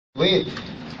with,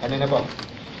 ano na po,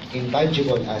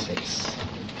 intangible assets.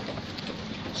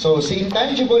 So, si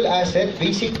intangible asset,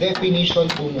 basic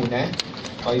definition po muna.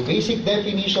 Okay, basic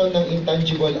definition ng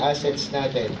intangible assets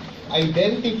natin.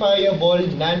 Identifiable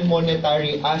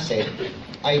non-monetary asset.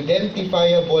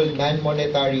 Identifiable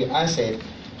non-monetary asset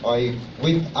okay,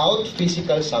 without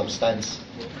physical substance.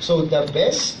 So, the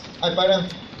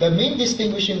main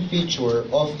distinguishing feature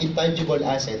of intangible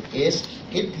asset is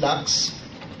it lacks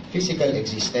physical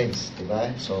existence,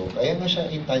 diba? So, kaya nga siya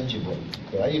intangible.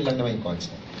 Diba? Yun lang naman yung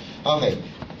concept. Okay.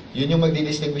 Yun yung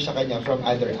magdi-distinguish sa kanya from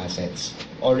other assets.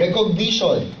 O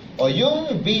recognition. O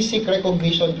yung basic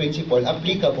recognition principle,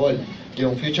 applicable.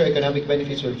 Yung future economic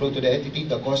benefits will flow to the entity,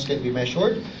 the cost can be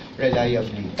measured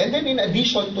reliably. And then in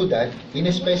addition to that,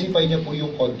 in-specify niya po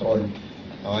yung control.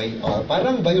 Okay?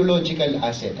 Parang biological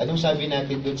asset. Anong sabi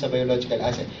natin dun sa biological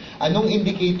asset? Anong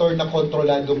indicator na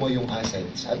kontrolado mo yung asset?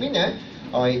 Sabi na,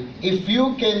 okay, if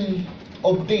you can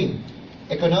obtain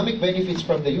economic benefits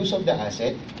from the use of the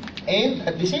asset, and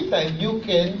at the same time, you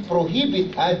can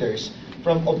prohibit others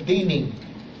from obtaining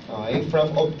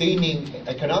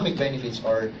economic benefits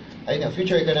or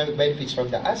future economic benefits from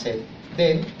the asset,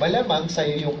 then malamang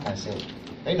sa'yo yung asset.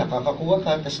 Ay, nakakakuha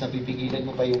ka, tapos napipigilan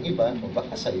mo pa yung iba, o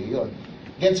baka sa'yo yun.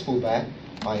 Gets po ba?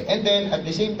 Okay. And then, at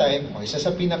the same time, isa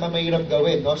sa pinakamahirap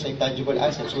gawin no, sa intangible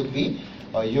assets would be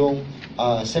yung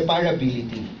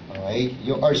separability. Okay?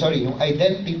 Yung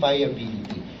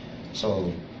identifiability. So,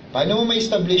 paano mo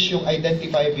ma-establish yung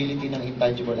identifiability ng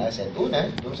intangible asset?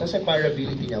 Una, yung sa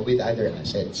separability niya with other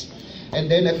assets. And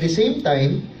then at the same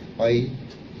time, okay,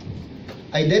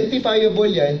 identifiable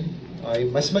yan, okay,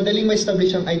 mas madaling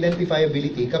ma-establish ang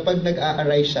identifiability kapag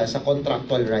nag-a-arise siya sa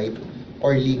contractual right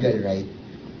or legal right.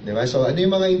 Diba? So ano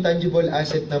yung mga intangible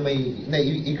asset na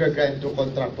i-grant through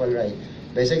contractual right?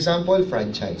 Best example,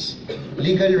 franchise.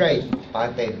 Legal right,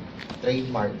 patent,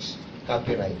 trademarks,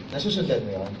 copyright. Nasusundan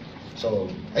mo yun? So,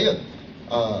 ayun.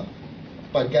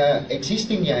 Pagka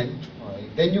existing yan, okay,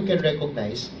 then you can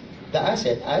recognize the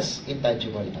asset as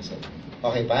intangible asset.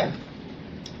 Okay pa?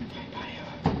 Okay tayo.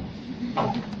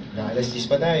 Alas 10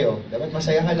 pa tayo. Dapat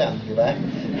masaya ka lang, di ba?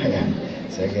 Ayan.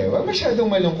 Sige, huwag masyadong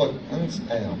malungkot.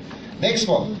 Next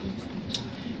po.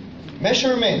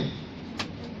 Measurement.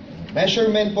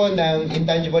 Measurement po ng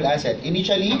intangible asset.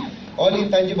 Initially, all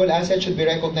intangible assets should be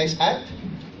recognized at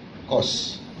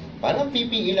cost. Parang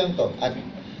PPE lang to at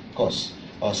cost.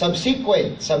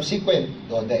 Subsequent,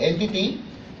 the entity,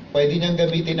 pwede niyang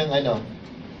gamitin ng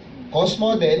cost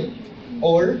model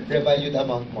or revalued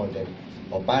amount model.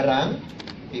 Parang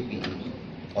PPE.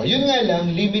 Yun nga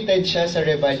lang, limited siya sa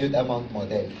revalued amount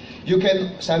model. You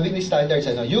can, sabi ni standards,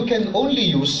 you can only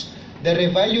use the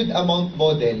revalued amount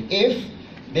model if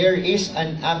there is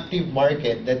an active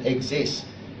market that exists.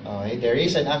 There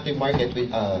is an active market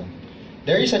with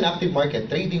there is an active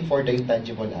market trading for the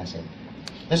intangible asset.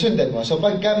 Nasundan mo? So,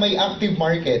 pagka may active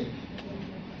market,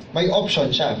 may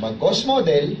option siya, mag-cost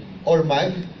model or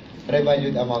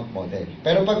mag-revalued amount model.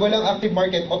 Pero pag walang active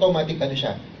market, automatic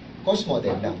siya? Cost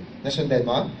model lang. Nasundan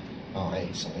mo? Okay.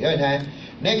 So, yun ha.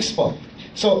 Next po.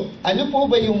 So, ano po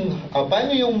ba yung,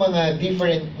 paano yung mga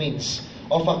different means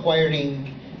of acquiring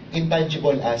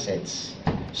intangible assets?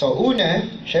 So, una,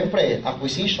 syempre,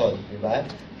 acquisition, di ba?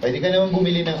 Pwede ka naman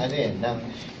bumili ng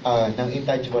ng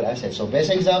intangible assets. So, best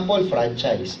example,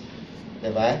 franchise.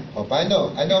 Diba? O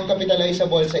paano? Ano ang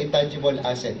capitalizable sa intangible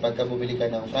asset pagka bumili ka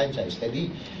ng franchise?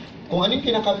 Jadi, kung ano yung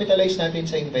kinakapitalize natin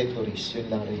sa inventories, yun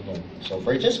lang rin yun. So,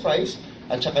 purchase price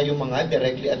at saka yung mga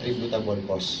directly attributable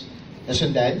costs.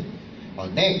 Nasundan? O,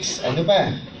 next, ano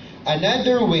ba?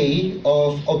 Another way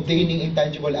of obtaining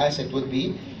intangible asset would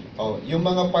be yung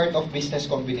mga part of business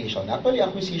combination. Actually,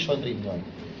 acquisition rin yun.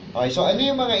 Okay, so ano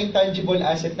yung mga intangible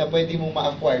asset na pwede mong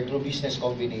ma-acquire through business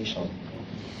combination?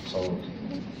 So,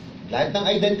 lahat ng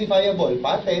identifiable,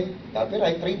 patent,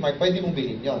 copyright, trademark, pwede mong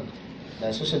bilhin yun.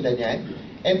 Nasusundan yan.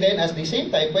 And then, at the same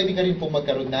time, pwede ka rin pong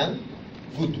magkaroon ng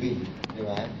goodwill. Di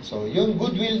ba? So, yung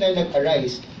goodwill na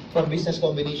nag-arise from business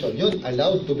combination, yun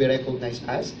allowed to be recognized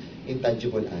as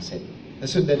intangible asset.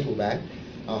 Nasundan po ba?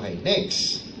 Okay,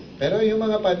 next. Pero yung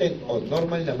mga patent,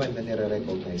 normal naman na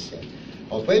nire-recognize yan.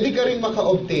 Pwede ka rin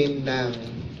maka-obtain ng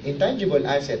intangible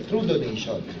asset through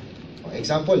donation.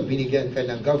 Example, binigyan ka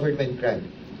ng government grant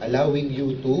allowing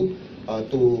you to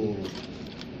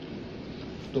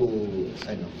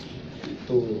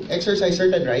exercise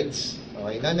certain rights,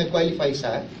 okay, na nag-qualify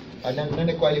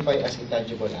as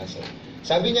intangible asset.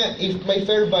 Sabi niya, if may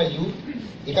fair value,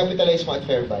 i-capitalize mo at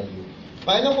fair value.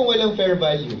 Paano kung walang fair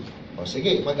value?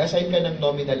 Sige, mag-assign ka ng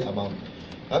nominal amount.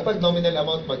 Kapag nominal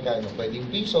amount, magkano? Pwedeng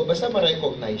piso, basta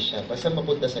ma-recognize siya, basta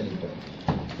mapunta sa libro.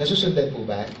 Nasusundan po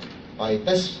ba? Okay,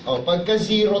 pagka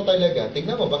zero talaga,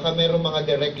 tignan mo, baka merong mga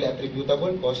directly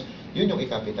attributable cost, yun yung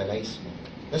i-capitalize mo.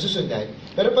 Nasusundan?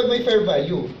 Pero pag may fair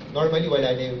value, normally wala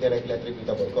na yung directly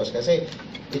attributable cost kasi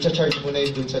i-charge mo na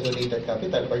yun dun sa donated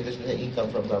capital or sa income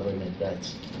from government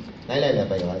grants. Naalala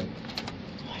ba yun?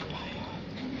 Okay ba yun?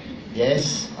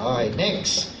 Yes? Okay,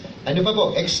 next. Ano pa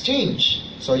po? Exchange.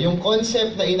 So, yung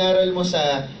concept na inaral mo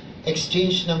sa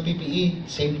exchange ng PPE,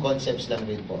 same concepts lang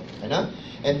rin po. Ano?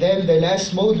 And then, the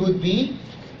last mode would be,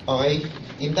 okay,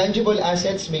 intangible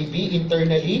assets may be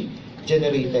internally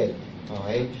generated.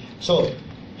 Okay? So,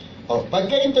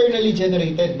 pagka internally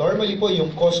generated, normally po yung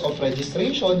cost of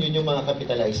registration, yun yung mga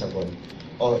capitalizable.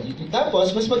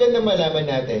 Tapos, mas magandang malaman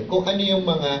natin kung ano yung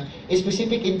mga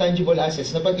specific intangible assets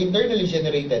na pag internally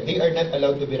generated, they are not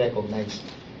allowed to be recognized.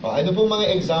 Ano pong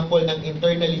mga example ng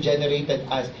internally generated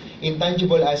as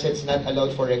intangible assets not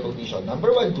allowed for recognition?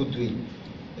 Number one, goodwill.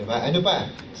 Diba? Ano pa?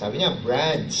 Sabi niya,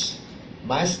 brands,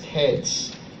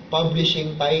 mastheads,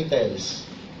 publishing titles.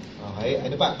 Okay?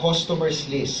 Ano pa? Customers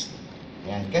list.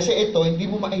 Yan. Kasi ito, hindi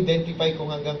mo ma-identify kung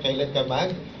hanggang kailan ka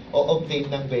mag-o-obtain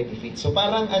ng benefit. So,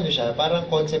 parang ano siya, parang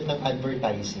concept ng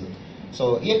advertising.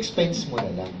 So, i-expense mo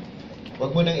na lang.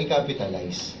 Huwag mo nang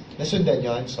i-capitalize. Nasundan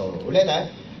yon. So, ulit ha.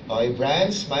 Okay,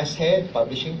 brands, masthead,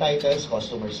 publishing titles,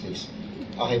 customers list.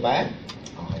 Okay ba?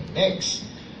 Okay, next.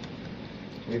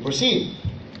 We proceed.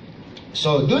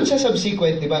 So, dun sa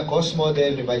subsequent, di ba, cost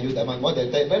model, revalued amount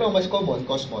model, pero mas common,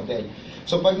 cost model.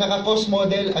 So, pag naka-cost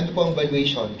model, ano po ang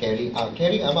valuation? Carrying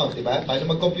amount, di ba?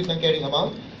 Paano mag-compute ng carrying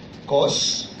amount?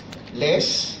 Cost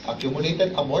less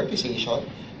accumulated amortization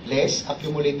less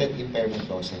accumulated impairment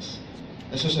losses.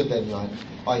 Nasusundan yun?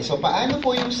 Okay, so paano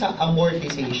po yung sa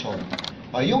amortization?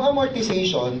 Yung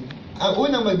amortization, ang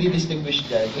unang magdi-distinguish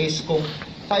dyan is kung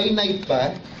finite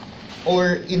ba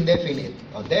or indefinite.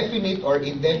 Definite or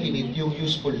indefinite yung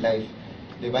useful life,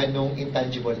 di ba, nung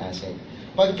intangible asset.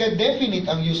 Pagka definite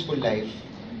ang useful life,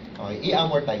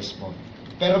 i-amortize mo.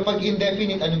 Pero pag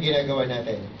indefinite, anong ginagawa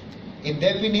natin?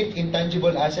 Indefinite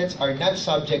intangible assets are not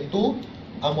subject to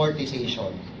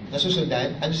amortization.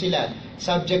 Nasusundan? Ano sila?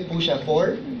 Subject po siya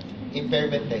for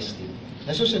impairment testing.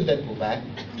 Nasusundan po ba?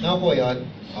 No po yun?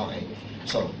 Okay.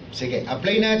 So, sige.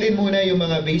 Apply natin muna yung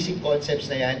mga basic concepts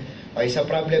na yan. Okay, sa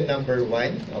problem number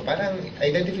 1, parang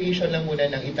identification lang muna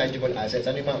ng intangible assets.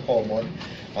 Ano yung mga common?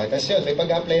 Okay, tapos yun, may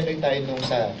pag-apply rin tayo nung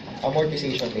sa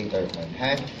amortization later on.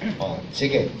 Ha?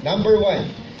 Sige. Number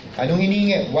 1, anong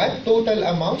hiningi? What total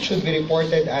amount should be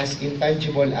reported as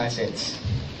intangible assets?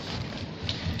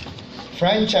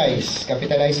 Franchise,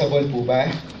 capitalizable po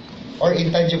ba? Or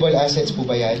intangible assets po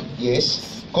ba yan? Yes.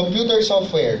 Computer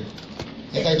software,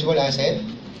 intangible asset?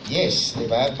 Yes.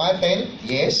 Diba? Patent?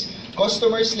 Yes.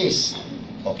 Customers list.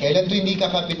 Kailan ito hindi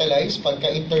ka capitalize? Pagka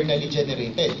internally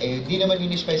generated. Hindi naman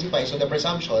ini-specify. So, the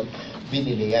presumption,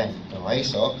 binili yan. Okay?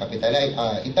 So,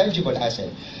 intangible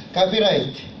asset.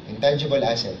 Copyright, intangible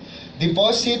asset.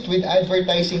 Deposit with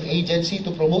advertising agency to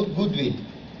promote goodwill.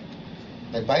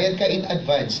 Nagbayad ka in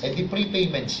advance. Di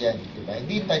prepayments yan. Diba?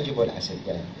 Hindi intangible asset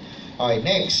yan. Okay,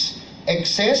 next.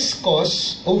 Excess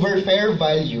cost over fair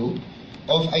value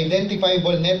of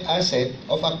identifiable net asset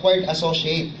of acquired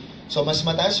associate. So, mas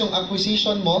mataas yung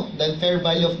acquisition mo than fair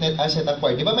value of net asset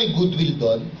acquired. Di ba may goodwill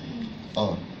doon?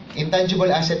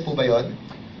 Intangible asset po ba yon?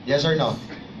 Yes or no?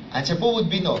 Answer po would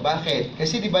be no. Bakit?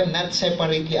 Kasi di ba not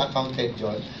separately accounted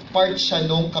yun? Part siya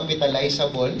nung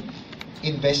capitalizable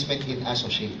investment in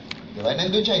associate. Di ba?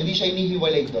 Nandun siya, hindi siya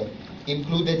inihiwalay doon.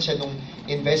 Included siya nung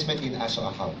investment in ASO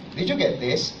account. Did you get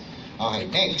this? Okay,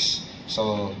 next.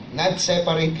 So, not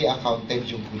separately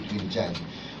accounted yung goodwill dyan.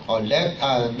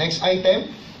 Next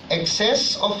item,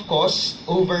 excess of cost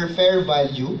over fair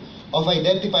value of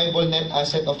identifiable net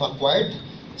asset of acquired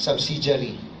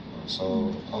subsidiary.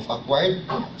 So, of acquired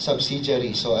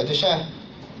subsidiary. So, ano siya?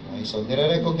 Okay, so,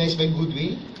 nire-recognize ba yung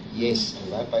goodwill? Yes,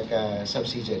 diba? Pagka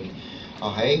subsidiary.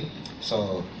 Okay?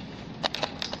 So,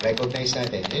 recognize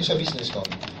natin. Yun sa business ko.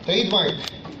 Trademark.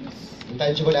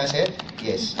 Intangible asset?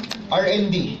 Yes.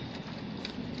 R&D.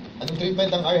 Anong treatment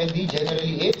ng R&D?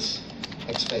 Generally, it's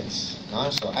expense.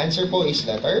 No? So, answer po is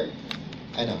letter.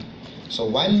 So,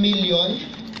 1 million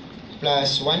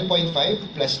plus 1.5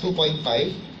 plus 2.5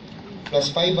 plus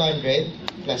 500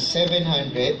 plus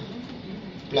 700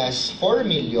 plus 4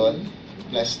 million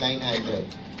plus 900.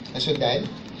 Nasundan?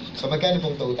 So, magkano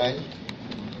pong total?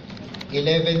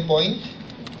 11.1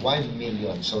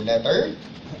 million. So, letter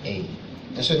A.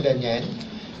 Nasundan yan?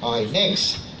 Okay,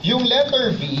 next. Yung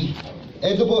letter B,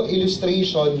 ito po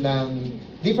illustration ng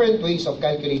different ways of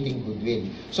calculating goodwill.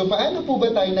 So, paano po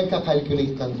ba tayo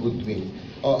nagka-calculate ng goodwill?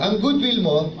 Ang goodwill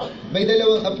mo, may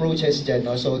dalawang approaches dyan,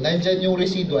 no? So, nandyan yung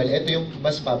residual, ito yung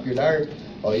mas popular.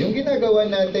 Yung ginagawa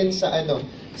natin sa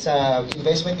sa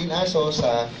investment in ASO,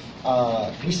 sa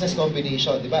business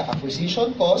combination, di ba?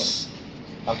 Acquisition cost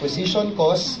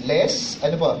less,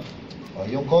 ano po?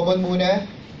 Yung common muna,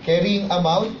 carrying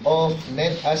amount of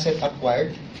net asset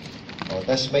acquired.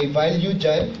 Tapos may value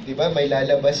dyan, di ba? May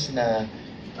lalabas na,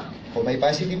 kung may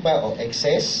positive pa,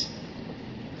 excess.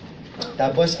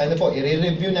 Tapos, ano po,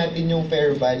 i-review natin yung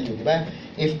fair value, di ba?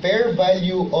 If fair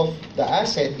value of the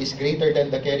asset is greater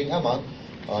than the carrying amount,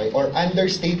 or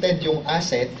understated yung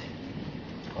asset,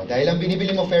 dahil ang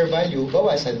binibili mo fair value,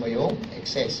 bawasan mo yung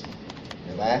excess.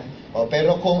 Di ba?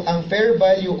 Pero kung ang fair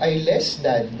value ay less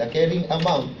than the carrying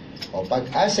amount, pag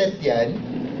asset yan,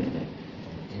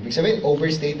 ibig sabihin,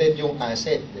 overstated yung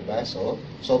asset, di ba? So,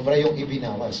 sobra yung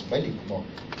ibinawas, balik mo.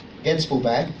 Gets po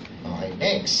ba? Okay,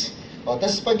 next.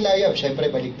 Tapos paglayab, syempre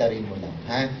baliktarin mo lang,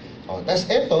 ha? Tapos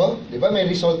eto, di ba, may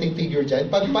resulting figure dyan.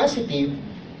 Pag positive,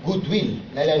 goodwill.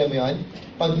 Naalala mo yun?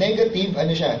 Pag negative, ano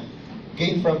siya?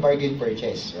 Gain from bargain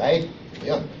purchase, right?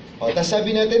 Yun. Tapos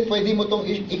sabi natin, pwede mo itong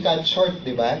i-cut short,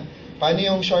 di ba? Paano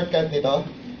yung shortcut nito?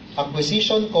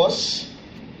 Acquisition cost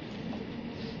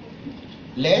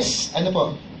less, ano po?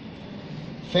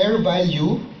 Fair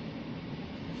value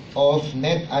of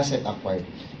net asset acquired.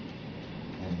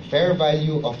 Fair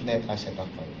value of net asset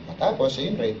acquired. Tapos,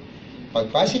 ayun, right?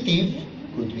 Pag positive,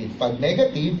 goodwill. Pag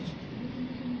negative,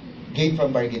 gain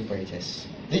from bargain purchase.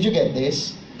 Did you get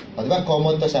this? Diba?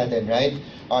 Common to sa atin, right?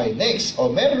 Okay, next.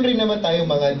 Meron rin naman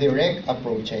tayong mga direct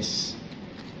approaches.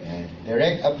 Yan.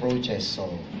 Direct approaches.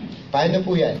 So, paano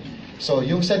po yan? So,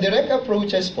 yung sa direct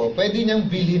approaches po, pwede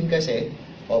niyang bilhin kasi,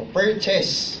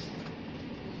 purchase.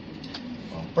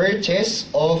 Purchase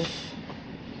of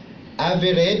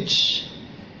average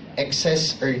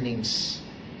excess earnings.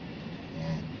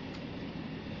 Yan.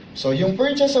 So, yung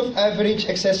purchase of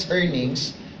average excess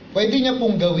earnings, pwede niya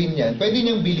pong gawin yan, pwede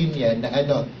niyang bilhin yan na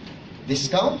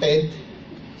discounted.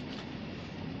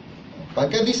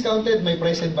 Pagka discounted, may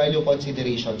present value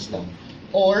considerations lang.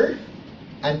 Or,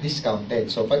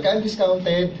 undiscounted. So, pagka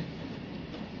undiscounted,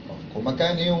 kung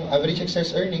magkano yung average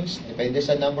excess earnings, depende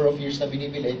sa number of years na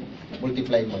binibili,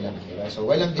 multiply mo lang. Diba? So,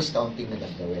 walang discounting na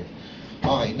gagawin.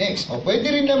 Okay, next. Pwede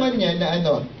rin naman yan na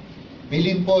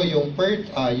bilhin po yung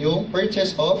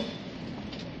purchase of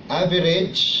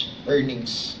average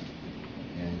earnings.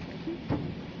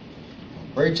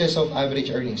 Purchase of average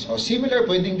earnings. Similar,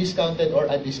 pwedeng discounted or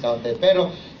undiscounted.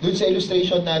 Pero, dun sa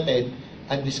illustration natin,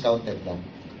 undiscounted lang.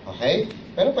 Okay?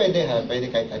 Pero pwede pwede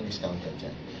kahit undiscounted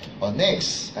dyan.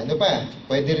 Next, ano pa?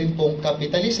 Pwede rin pong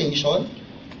capitalization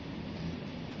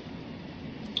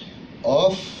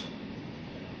of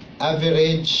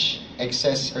average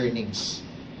excess earnings.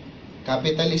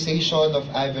 Capitalization of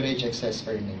average excess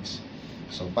earnings.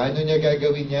 So, paano niya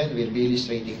gagawin yan? We'll be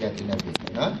illustrating that in a bit.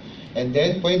 And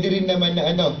then, pwede rin naman na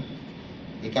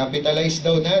i-capitalize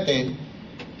daw natin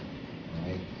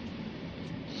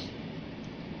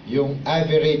yung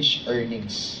average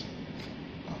earnings.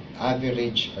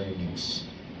 Average earnings.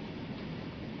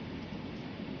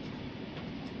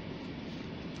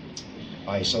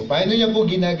 Okay, so paano niya po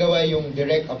ginagawa yung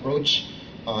direct approach?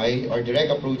 Okay, or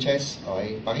direct approaches?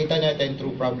 Okay, pakita natin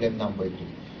through problem number 2.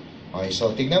 Okay,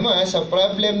 so tignan mo sa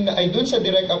problem na ay dun sa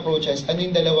direct approaches, ano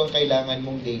yung dalawang kailangan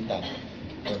mong data?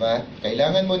 Diba?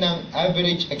 Kailangan mo ng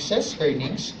average excess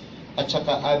earnings at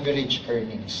saka average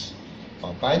earnings.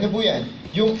 Paano po yan?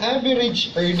 Yung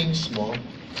average earnings mo,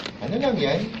 ano lang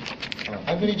yan?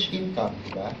 Average income,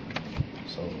 diba?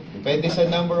 So, depende sa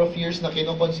number of years na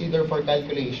kino-consider for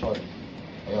calculation.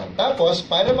 Ayun. Tapos,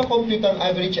 para ma-compute ang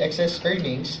average excess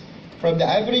earnings, from the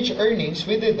average earnings,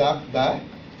 we deduct the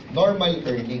normal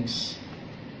earnings.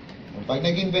 Pag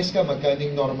nag-invest ka, magkano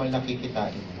yung normal na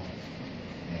kikitain mo.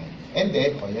 And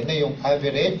then, yan na yung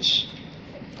average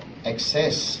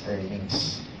excess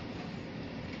earnings.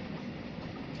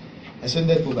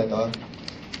 Nasundan po ba ito?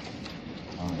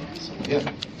 Okay, so yun.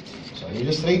 So,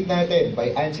 illustrate natin by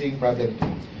answering problem 2.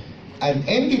 An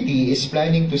entity is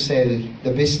planning to sell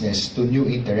the business to new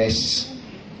interests.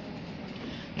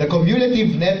 The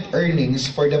cumulative net earnings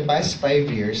for the past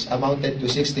 5 years amounted to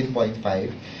 16.5,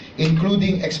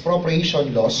 including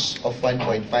expropriation loss of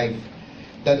 1.5.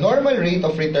 The normal rate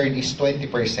of return is 20%.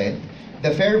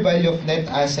 The fair value of net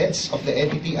assets of the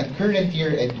entity at current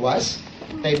year end was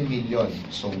 10 million.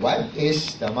 So, what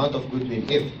is the amount of goodwill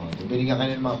if? Binigyan ka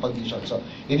na ng mga conditions. So,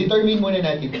 i-determine muna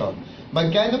natin ito.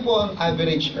 Magkano po ang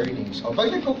average earnings?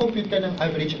 Pag nagko-compute ka ng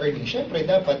average earnings, syempre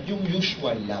dapat yung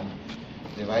usual lang.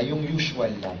 Diba? Yung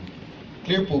usual lang.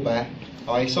 Clear po ba?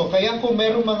 Okay, so kaya kung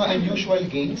merong mga unusual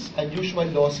gains, unusual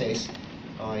losses,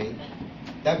 Okay?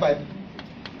 Dapat,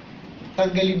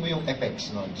 tanggalin mo yung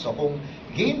effects nun. So, kung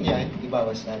gain yan,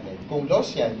 ibawas natin. Kung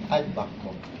loss yan, add back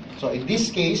mo. So, in this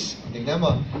case, tingnan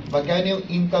mo, magkano yung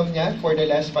income niya for the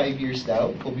last 5 years daw?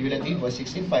 Cumulative was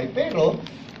 16.5, pero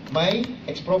may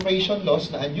expropriation loss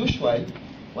na unusual,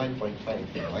 1.5.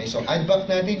 Okay, so add back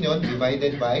natin yon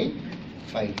divided by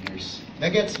 5 years.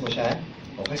 Nagets mo siya?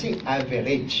 O, kasi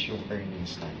average yung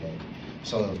earnings natin.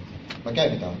 So,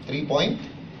 magkano ito?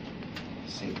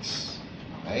 3.6.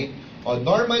 Okay? O,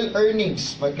 normal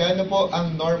earnings. Magkano po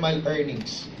ang normal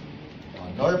earnings? O,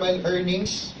 normal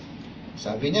earnings,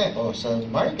 sabi niya, sa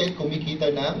market,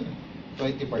 kumikita ng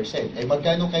 20%. Eh,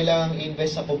 magkano kailangang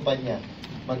invest sa kumpanya?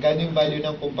 Magkano yung value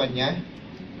ng kumpanya?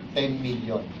 10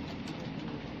 million.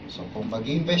 So, kung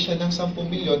mag-invest siya ng 10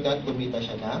 million, dapat kumita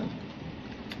siya ng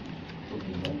 2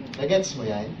 million. Nagets mo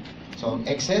yan? So, ang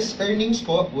excess earnings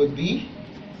po would be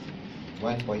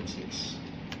 1.6.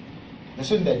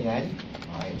 Nasundan yan?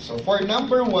 Okay. So, for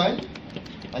number 1,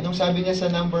 anong sabi niya sa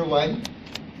number 1?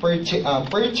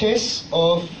 Purchase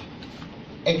of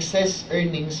excess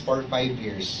earnings for 5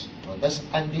 years. That's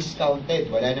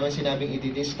undiscounted. Wala naman sinabing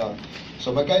i-discount.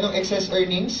 So, magkano excess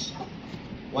earnings?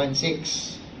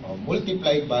 1.6.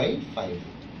 Multiplied by 5.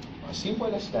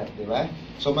 Simple as that, di ba?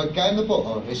 So, magkano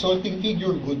po? Resulting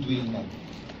figure, goodwill na.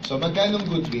 So, magkano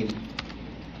goodwill?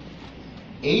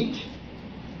 8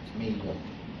 million.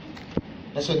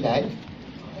 Nasundan?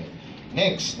 Okay.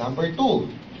 Next, number 2.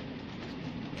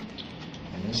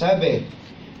 Anong sabi?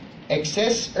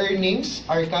 Excess earnings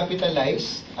are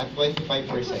capitalized at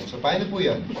 25%. So, paano po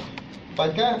yun?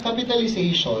 Pagka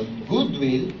capitalization,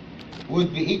 goodwill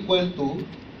would be equal to,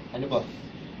 ano ba?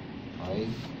 Okay.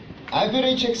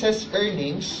 Average excess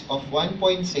earnings of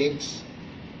 1.6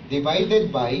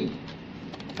 divided by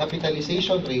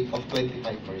capitalization rate of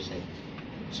 25%.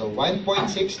 So, 1.6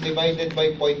 divided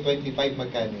by 0.25,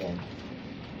 magkano yan?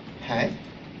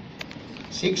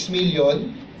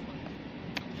 6,400,000.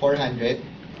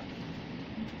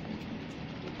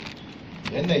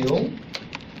 Yan na yung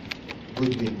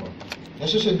goodwill mo.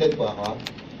 Nasusundan po ako.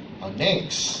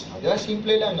 Next. Diba?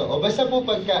 Simple lang, no? Basta po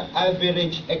pagka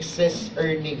average excess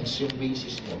earnings yung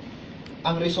basis mo,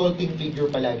 ang resulting figure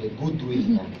palagi, goodwill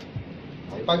na.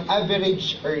 Okay? Pag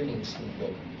average earnings,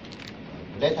 simple.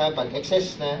 Ulit ha, pag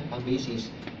excess na ang basis,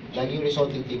 lagi yung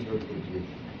resulting figure, goodwill.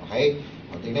 Okay?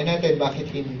 Tingnan natin bakit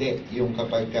hindi yung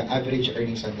kapag average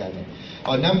earnings ang gamit.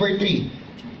 Number 3.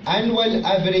 Annual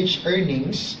average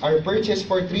earnings are purchased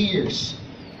for 3 years.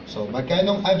 So,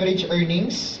 magkanong average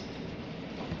earnings?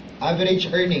 Average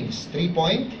earnings,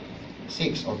 3.6.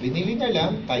 Binili na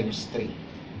lang times 3.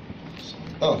 So,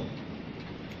 ito.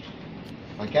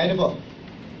 Magkano po?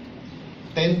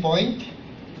 10.8.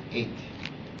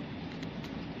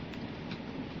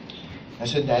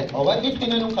 Nasundan? What if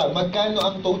tinanong ka, magkano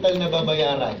ang total na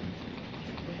babayaran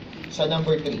sa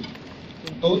number 3?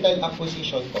 Total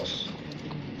acquisition cost.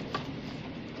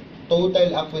 Total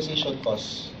acquisition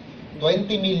cost,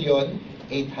 20,800,000.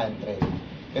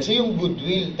 Kasi yung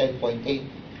goodwill, 10.8.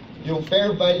 Yung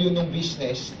fair value ng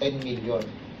business, 10 million.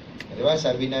 Diba?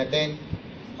 Sabi natin,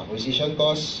 acquisition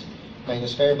cost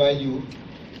minus fair value,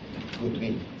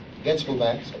 goodwill. Gets po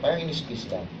ba? So, parang in-squeeze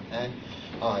lang. Ha?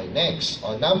 Okay, next.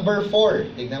 Number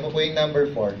 4. Tignan mo po yung number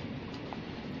 4.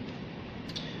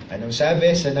 Anong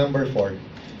sabi sa number 4?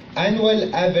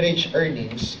 Annual average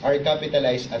earnings are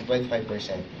capitalized at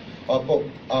 25%.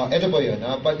 Ito po yun.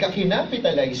 Pagka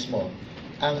kinapitalize mo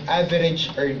ang average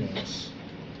earnings,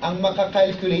 ang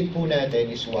makakalculate po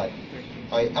natin is what?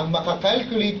 Okay, ang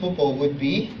makakalculate mo po would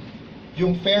be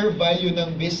yung fair value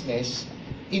ng business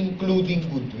including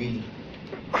goodwill.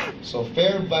 So,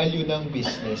 fair value ng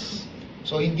business.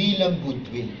 So, hindi lang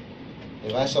goodwill.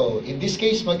 Diba? So, in this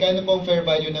case, magkano po ang fair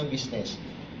value ng business?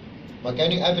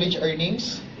 Magkano yung average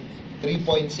earnings?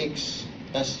 3.6.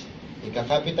 Tapos,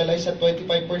 ika-capitalize at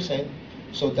 25%.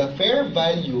 So, the fair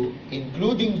value,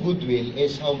 including goodwill,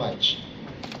 is how much?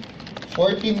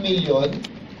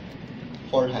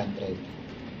 14,400,000.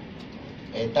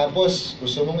 Tapos,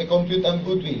 gusto mong i-compute ang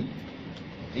goodwill.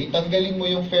 Ditanggalin mo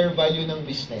yung fair value ng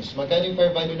business. Magkano yung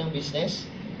fair value ng business?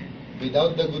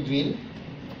 Without the goodwill,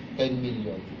 10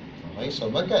 million. Okay, so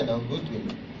magkano ang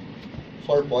goodwill?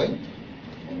 4 point?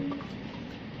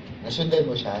 Nasundan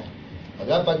mo siya?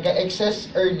 Pagka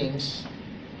excess earnings,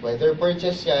 whether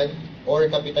purchase yan or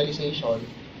capitalization,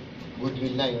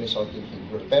 goodwill na yung resulting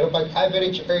figure. Pero pag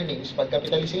average earnings, pag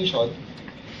capitalization,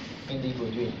 hindi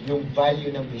goodwill. Yung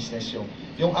value ng business,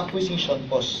 yung acquisition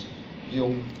cost,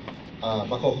 yung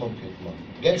mako-compute mo.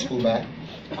 Gets po ba?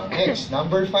 Next,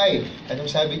 number 5. Anong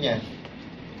sabi niya?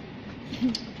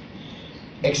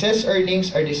 Excess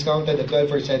earnings are discounted at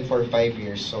 12% for 5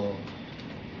 years. So,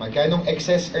 magkanong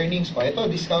excess earnings? O, ito,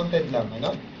 discounted lang.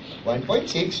 Ano?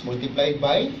 1.6 multiplied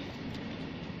by,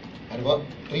 ano ba?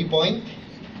 3.6.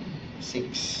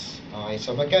 Okay,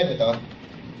 so magkano to?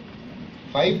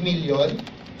 5,760,000.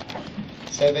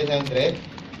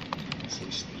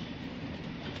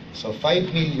 So,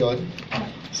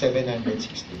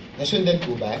 5,760,000. Nasundan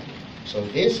po ba? So,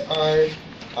 these are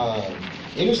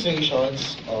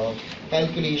illustrations of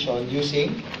calculation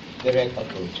using direct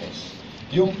approaches.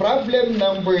 Yung problem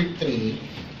number 3,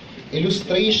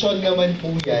 illustration naman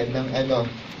po yan ng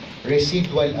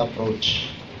residual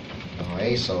approach.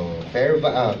 Okay, so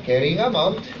carrying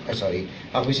amount,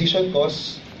 acquisition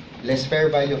cost less fair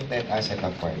value of net asset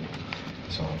acquired.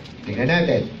 So, tingnan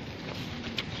natin.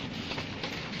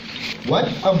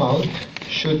 What amount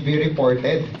should be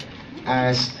reported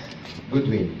as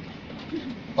goodwill?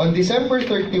 On December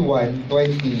 31,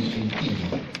 2018,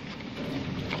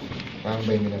 parang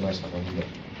ba yung minabasa ko? Hindi.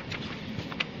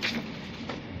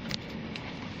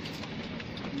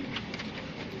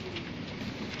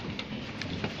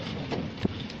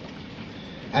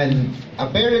 A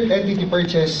parent entity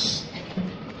purchased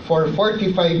for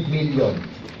 45 million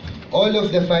all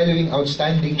of the following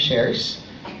outstanding shares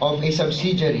of a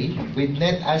subsidiary with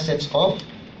net assets of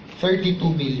 32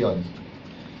 million.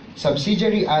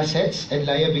 Subsidiary assets and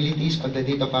liabilities on the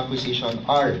date of acquisition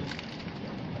are.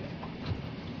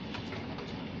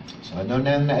 So, ano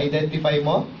nang na-identify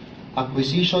mo?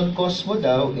 Acquisition cost mo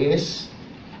daw is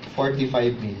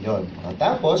 45 million. O,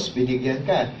 tapos, binigyan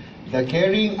ka. The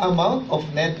carrying amount of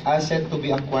net asset to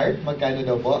be acquired, magkano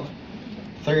daw po?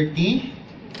 32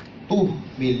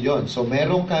 million. So,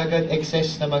 merong kagad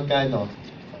excess na magkano?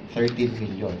 13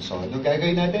 million. So, anong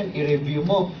gagawin natin? I-review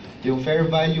mo yung fair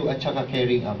value at saka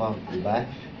carrying amount, diba?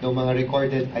 Ng mga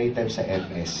recorded items sa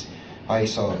FS. Okay,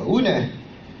 so, una,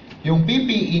 yung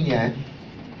PPE niya,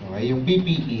 okay, yung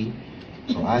PPE,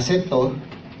 so, asset to,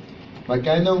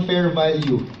 magkano ang fair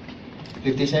value?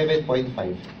 57.5.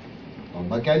 O,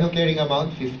 magkano carrying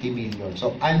amount? 50 million.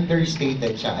 So,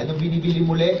 understated siya. Anong binibili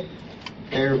muli?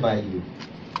 Fair value.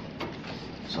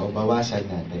 So, bawasan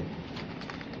natin.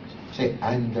 Kasi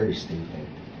understated.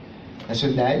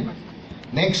 Nasundan?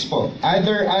 Next po,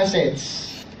 other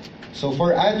assets. So,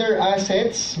 for other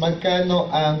assets, magkano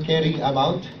ang carrying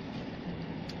amount?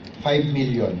 5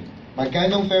 million.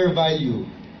 Magkano fair value?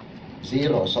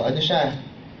 0. So, ano siya?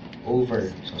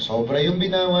 Over. So, sobra yung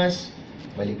binawas,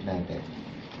 balik natin.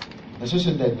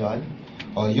 Nasusundan yun?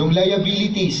 O, yung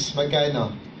liabilities,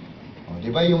 magkano? O, di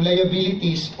ba yung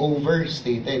liabilities,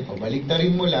 overstated. O, balik na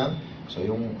rin mo lang. So,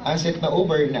 yung asset na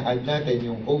over, na-add natin,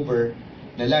 yung over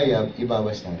na liab,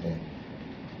 ibawas natin.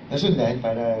 Nasundan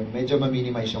para medyo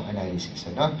ma-minimize yung analysis.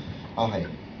 Ano? Okay.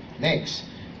 Next.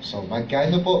 So,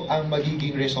 magkano po ang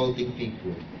magiging resulting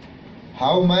figure?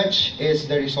 How much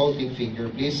is the resulting figure,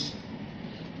 please?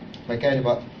 Magkano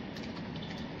ba?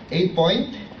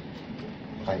 8.5.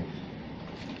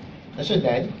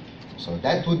 Nasundan? So,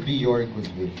 that would be your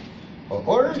goodwill.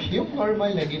 Or yung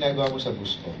normal na ginagawa mo sa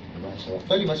gusto. Diba? So,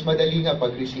 actually, mas madali nga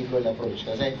pag residual approach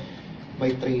kasi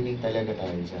may training talaga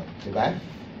tayo sa. Diba?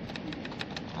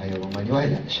 Ayaw mong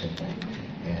maniwala, syempre.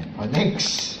 Ayan. O,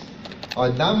 next.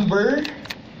 O, number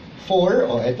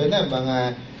 4. O, eto na,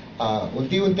 mga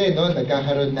unti-unti, no,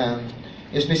 nagkakaroon ng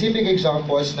specific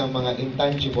examples ng mga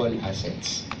intangible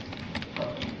assets.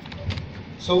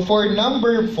 So, for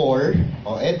number 4,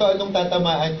 o, eto anong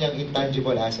tatamaan niyang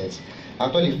intangible assets?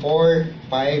 Actually, 4,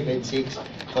 5, and 6.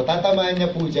 So, tatamaan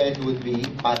niya po dyan would be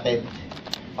patent.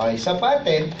 Okay, sa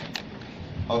patent,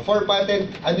 for patent,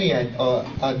 ano yan?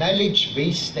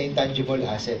 Knowledge-based na intangible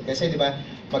asset. Kasi, di ba,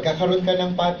 magkakaroon ka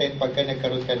ng patent pagka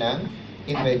nagkaroon ka ng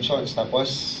inventions.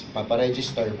 Tapos,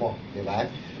 paparegister mo. Di ba?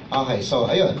 Okay, so,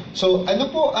 ayun. So, ano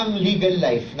po ang legal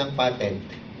life ng patent?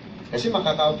 Kasi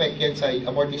makaka-affect yan sa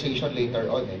amortization later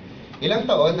on. Ilang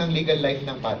taon ang legal life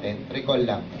ng patent? Recall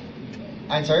lang.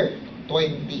 Answer?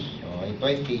 20. Okay,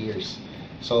 20 years.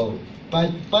 So,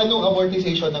 paano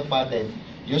amortization ng patent?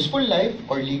 Useful life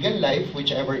or legal life,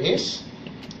 whichever is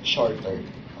shorter.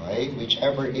 Okay?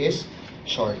 Whichever is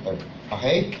shorter.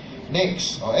 Okay?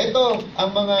 Next. O, ito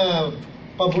ang mga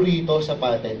paborito sa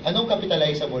patent. Anong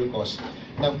capitalizable cost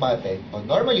ng patent? O,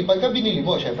 normally, pagka binili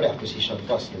mo, syempre, acquisition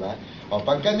cost, di ba? O,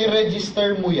 pagka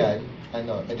ni-register mo yan,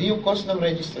 ito yung cost ng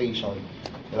registration.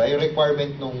 Di ba? Yung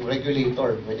requirement ng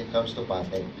regulator when it comes to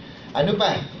patent. Ano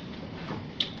pa?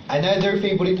 Another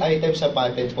favorite item sa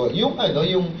patent po, yung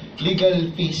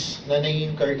legal fees na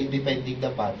na-incur in defending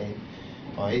the patent.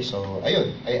 Okay, so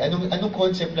ayun, anong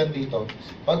concept lang dito?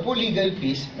 Pag po legal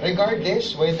fees,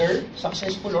 regardless whether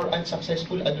successful or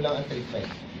unsuccessful, ano lang ang treatment?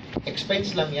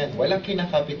 Expense lang yan. Walang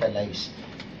kinakapitalize.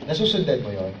 Nasusundan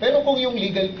mo yon. Pero kung yung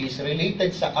legal fees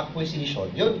related sa acquisition,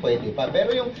 yun pwede pa.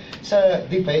 Pero yung sa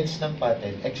defense ng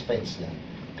patent, expense lang.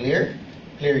 Clear?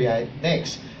 Clear yan?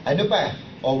 Next. Ano pa?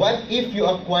 O what if you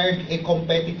acquired a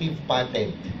competitive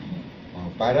patent?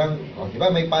 Parang, di ba,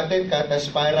 may patent ka, tas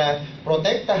para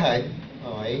protektahan,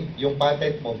 okay, yung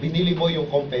patent mo, binili mo yung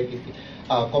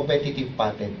competitive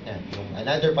patent yan. Yung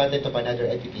another patent of another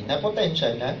entity na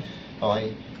potential na,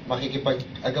 okay,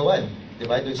 makikipag-agawan, di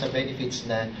ba, dun sa benefits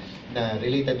na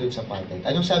related dun sa patent.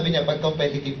 Anong sabi niya pag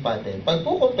competitive patent? Pag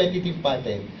po competitive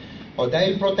patent,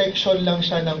 dahil protection lang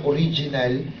siya ng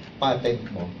original patent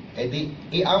mo, edi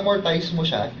i-amortize mo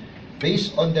siya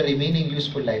based on the remaining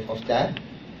useful life of the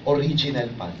original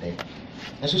patent.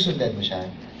 Nasusundan mo siya?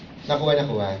 Nakuha?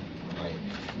 Okay.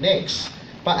 Next,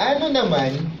 paano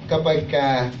naman kapag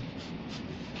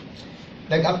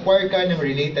nag-acquire ka ng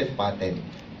related patent?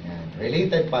 Yan,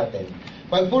 related patent.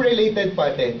 Pag po related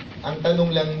patent, ang tanong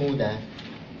lang muna,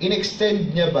 in-extend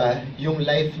niya ba yung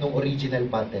life ng original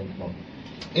patent mo?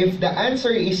 If the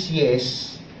answer is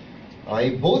yes,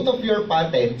 okay, both of your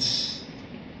patents,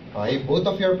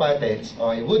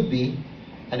 would be,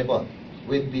 ano po?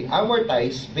 Would be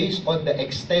amortized based on the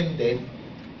extended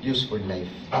useful life.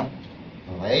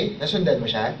 Okay? Nasundan mo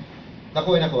siya?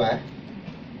 Nakuha?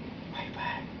 Okay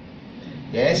ba?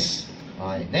 Yes?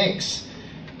 Okay, next.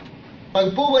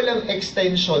 Pag po walang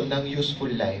extension ng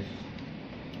useful life,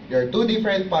 your two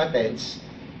different patents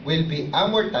will be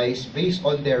amortized based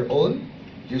on their own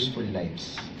useful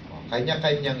lives.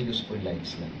 Kanya-kanyang useful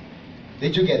lives lang.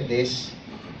 Did you get this?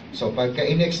 So, pagka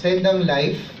in-extend ang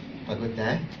life, pagod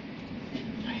na?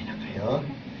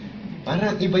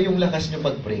 Parang iba yung lakas nyo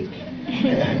pag-break.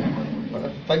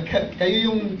 Kayo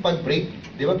yung pag-break,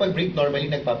 di ba pag-break normally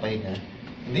nagpapahinga?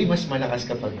 Hindi, mas malakas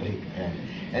ka pag-break.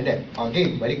 And then,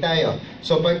 okay, balik tayo.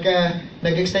 So pagka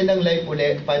nag-extend ang life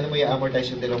ulit, paano mo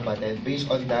i-amortize yung dalawang patent? Based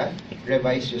on the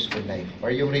revised useful life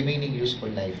or yung remaining useful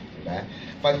life. Diba?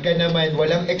 Pagka naman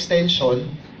walang extension,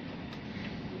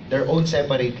 their own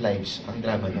separate lives. Ang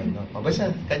drama nun, no?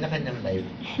 Basta, kanya-kanyang life.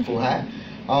 Kuha?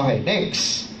 Okay,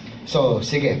 next. So,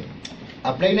 sige.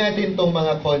 Apply natin tong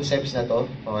mga concepts na to.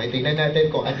 Okay, tingnan natin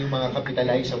kung ano yung mga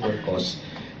capitalizable cost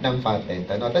ng patent.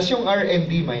 Ano? Tapos yung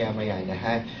R&D, maya-maya na,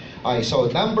 ha? Okay, so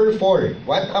number 4.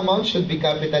 What amount should be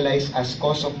capitalized as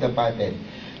cost of the patent?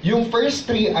 Yung first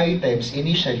 3 items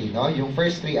initially, no? Yung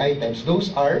first 3 items, those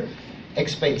are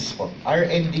expense po.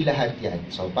 R&D lahat yan.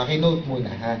 So, pakinote muna,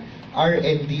 ha?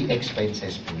 R&D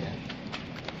expenses po yan.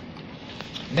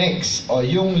 Next,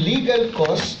 yung legal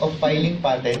cost of filing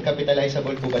patent,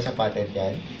 capitalizable po ba sa patent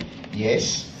yan?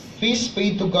 Yes. Fees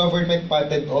paid to government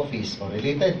patent office.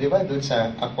 Related, di ba? Dun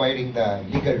sa acquiring the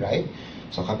legal right.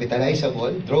 So,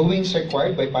 capitalizable. Drawings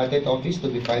required by patent office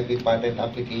to be filed with patent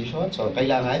application. So,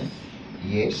 kailangan?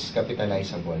 Yes,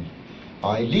 capitalizable.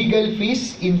 Legal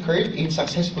fees incurred in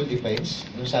successful defense.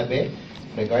 Ano sabi?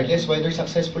 Regardless whether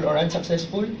successful or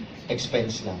unsuccessful,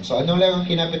 expense lang. So, ano lang ang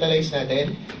kinapitalize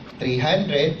natin?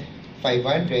 300,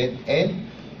 500, and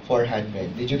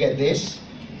 400. Did you get this?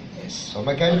 Yes. So,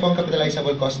 magkano po ang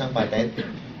capitalizable cost ng patent?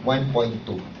 1.2.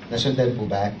 Nasundan po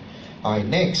ba? Okay,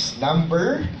 next.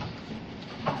 Number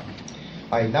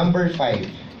 5.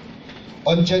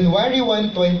 On January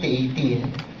 1, 2018,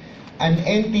 an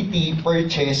entity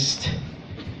purchased,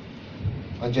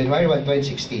 on January 1,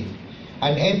 2016,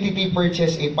 an entity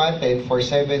purchased a patent for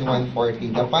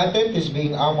 7,140. The patent is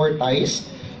being amortized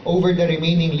over the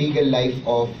remaining legal life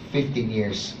of 15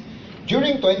 years.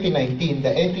 During 2019,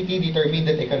 the entity determined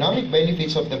that economic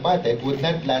benefits of the patent would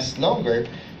not last longer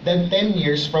than 10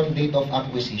 years from date of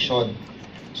acquisition.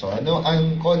 So, ano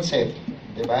ang concept?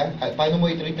 Diba? Paano mo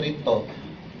i-treat to?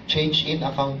 Change in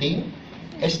accounting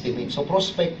estimate. So,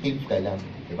 prospective ka lang.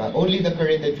 Diba? Only the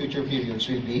current and future periods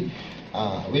will be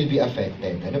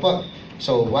affected. Ano po?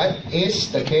 So, what is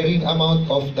the carrying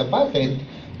amount of the patent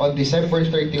on December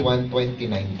 31,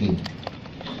 2019.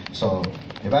 So,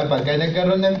 di ba, pagka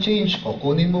nagkaroon ng change,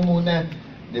 kunin mo muna,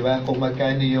 di ba, kung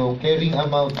magkano yung carrying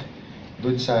amount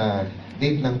dun sa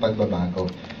date ng pagbabago.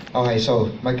 Okay,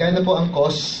 so, magkano po ang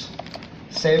cost?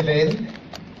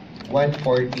 7,140.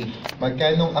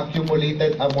 Magkano ang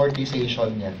accumulated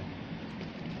amortization niya?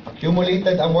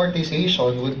 Accumulated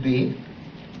amortization would be,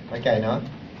 magkano?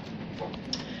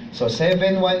 So,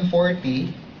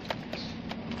 7,140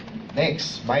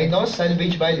 next, minus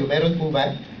salvage value. Meron po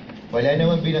ba? Wala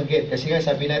naman binanggit. Kasi nga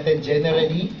sabi natin,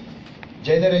 generally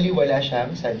wala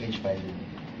siyang salvage value.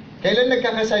 Kailan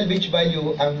nagkaka-salvage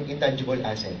value ang intangible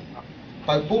asset?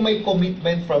 Pag po may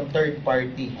commitment from third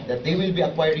party that they will be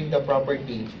acquiring the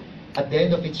property at the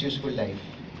end of its useful life.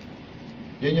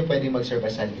 yun yung pwede mag-serve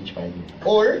as salvage value.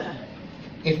 Or,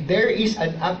 if there is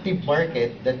an active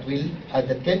market that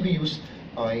can be used,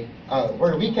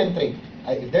 where we can trade,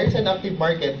 if there is an active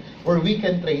market where we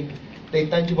can trade the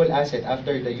intangible asset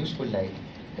after the useful life,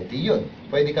 edi yun,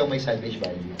 pwede kang may salvage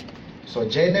value. So,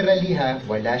 generally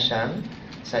wala siyang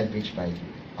salvage value.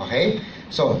 Okay?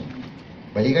 So,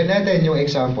 balikan natin yung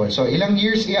example. So, ilang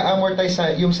years i-amortize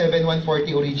yung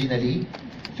 7140 originally?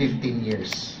 15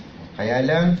 years. Kaya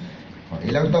lang,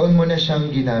 ilang taon mo na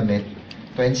siyang ginamit?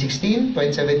 2016,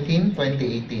 2017,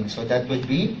 2018. So, that would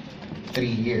be 3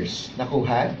 years.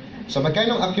 Nakuha? So,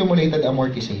 magkano accumulated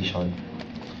amortization?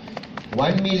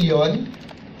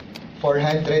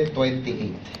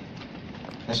 1,428,000.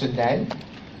 Nasundan?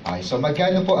 Okay, so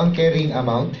magkano po ang carrying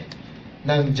amount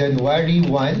ng January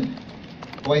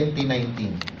 1,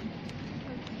 2019?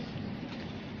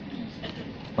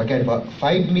 Magkano po?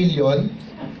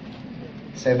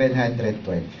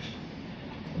 5,712,000.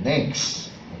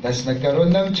 Next. Tapos nagkaroon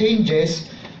ng changes.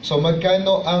 So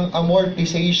magkano ang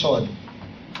amortization?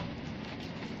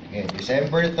 Okay,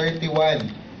 December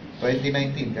 31,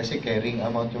 2019. Kasi carrying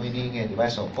amount yung hinihingi, di ba?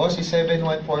 So cost is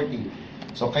 7,140.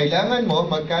 So kailangan mo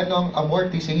magkano ang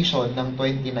amortization ng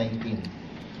 2019?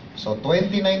 So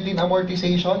 2019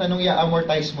 amortization, anong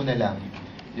i-amortize mo na lang?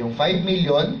 Yung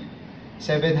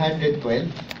 5,712,000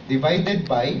 divided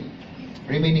by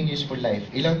remaining useful life.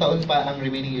 Ilang taon pa ang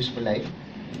remaining useful life?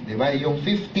 Diba? Yung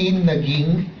 15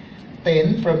 naging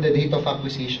 10 from the date of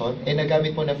acquisition,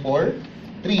 nagamit mo na for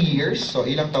 3 years. So,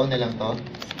 ilang taon na lang to?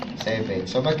 7.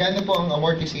 So, magkano po ang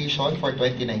amortization for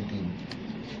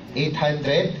 2019?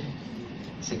 816.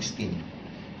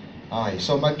 Okay.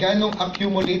 So, magkano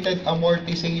accumulated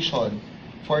amortization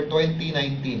for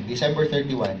 2019? December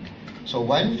 31. So,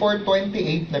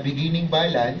 1,428 na beginning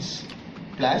balance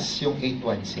plus yung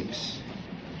 816.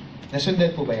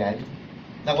 Nasundan po ba yan?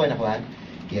 Nakuha?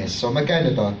 Yes. So,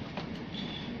 magkano to?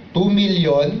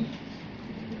 2,244,000.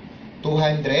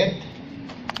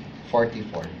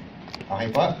 Okay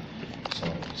po? So,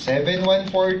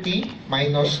 7,140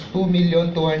 minus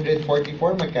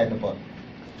 2,244,000, magkano po?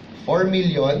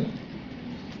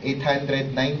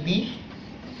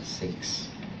 4,896,000.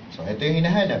 So, ito yung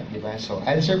hinahanap, di ba? So,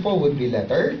 answer po would be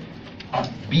letter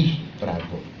B.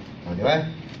 Bravo. O, di ba?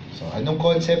 So, anong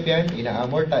concept yan?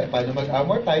 Ina-amortize. Paano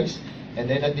mag-amortize? And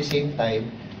then at the same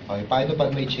time, okay, paano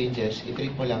pag may changes,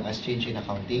 i-treat mo lang as change in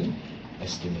accounting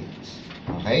estimates.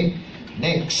 Okay?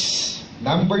 Next.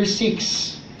 Number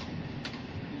 6.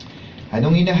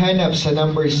 Anong hinahanap sa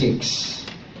number 6?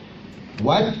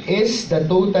 What is the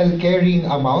total carrying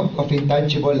amount of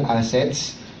intangible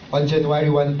assets on January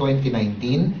 1,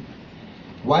 2019?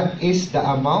 What is the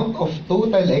amount of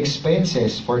total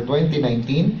expenses for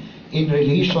 2019 in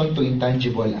relation to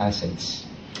intangible assets?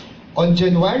 On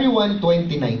January 1,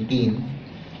 2019,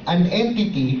 an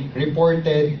entity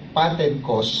reported patent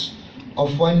costs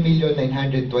of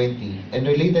 1,920,000 and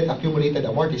related accumulated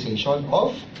amortization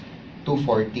of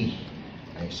 240.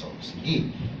 Ay, so, sige.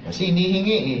 Kasi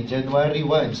inihingi January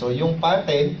 1. So, yung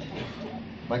patent,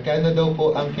 magkano daw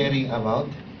po ang carrying amount?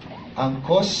 Ang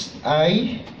cost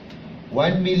ay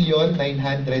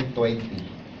 1,920,000.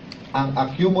 Ang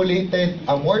accumulated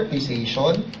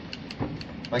amortization,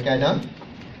 magkano?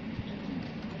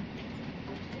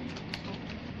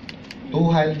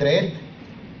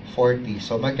 240.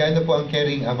 So, magkano po ang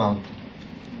carrying amount?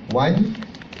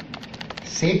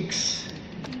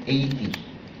 1,680.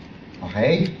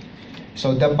 Okay?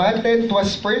 So, the patent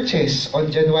was purchased on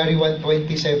January 1,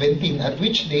 2017, at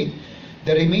which date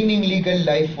the remaining legal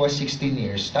life was 16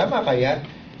 years. Tama kaya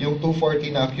yung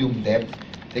 240 na accum debt?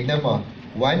 Tignan mo,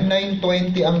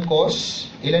 1,920 ang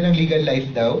cost. Ilan ang legal life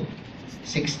daw?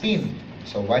 16.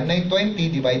 So,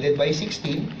 1,920 divided by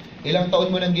 16. Ilang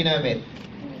taon mo nang ginamit?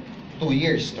 2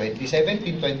 years.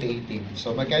 2017, 2018.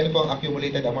 So, magkano po ang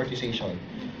accumulated amortization?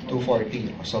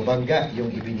 240. So, bangga yung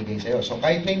ibinigay sa'yo. So,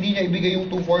 kahit na hindi niya ibigay yung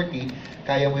 240,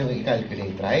 kaya mo yung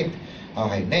i-calculate, right?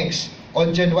 Okay, next. On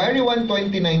January 1,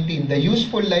 2019, the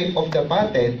useful life of the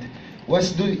patent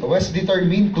was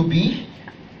determined to be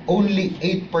only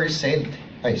 8%.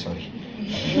 Ay, sorry.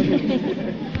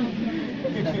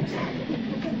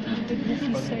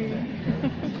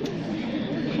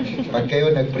 Pag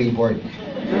kayo nag-pre-board,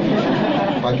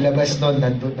 paglabas nun,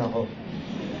 nandun ako.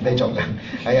 Hindi, joke lang.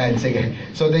 Ayan, sige.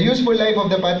 So, the useful life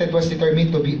of the patent was determined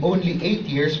to be only 8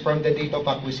 years from the date of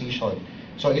acquisition.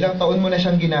 So, ilang taon mo na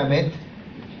siyang ginamit?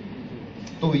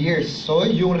 2 years. So,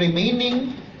 yung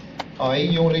remaining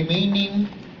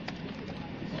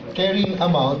carrying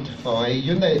amount, okay,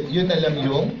 yun na lang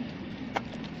yung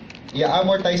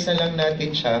i-amortize na lang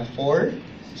natin siya for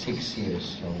 6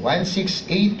 years. So,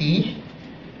 1,680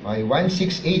 Okay,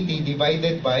 1,680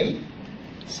 divided by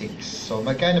 6. So,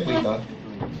 magkano po ito?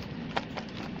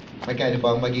 Magkano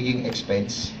po ang magiging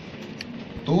expense?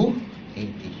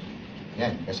 280.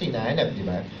 Yan, kasi hinahanap, di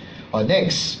ba? O,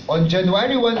 next, on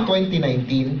January 1,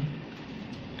 2019,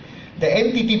 the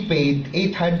entity paid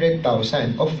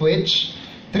 800,000, of which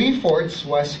 3/4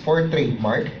 was for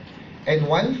trademark and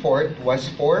 1/4 was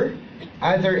for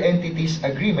other entities'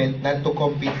 agreement not to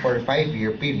compete for a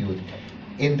 5-year period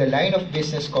in the line of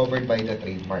business covered by the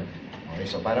trademark. Okay,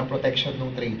 so parang protection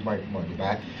ng trademark mo, di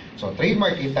ba? So,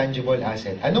 trademark, intangible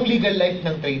asset. Anong legal life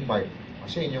ng trademark?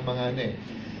 Kasi yun yung mga ano eh.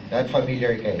 That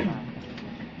familiar kayo.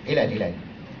 Ilan?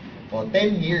 O,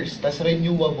 10 years, tas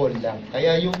renewable lang.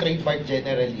 Kaya yung trademark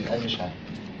generally, ano siya?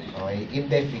 Okay,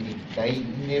 indefinite. Dahil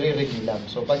nire-renew lang.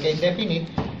 So, pagka indefinite,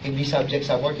 hindi subject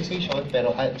sa amortization,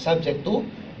 pero subject to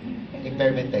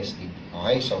impairment testing.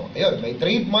 Okay, so, ayun, may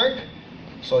trademark.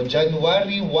 So,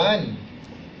 January 1,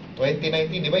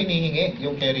 2019, di ba hinihingi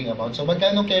yung carrying amount? So,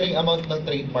 magkano carrying amount ng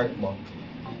trademark mo?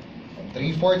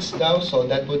 3/4 daw, so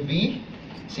that would be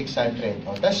 600.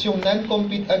 O, tas yung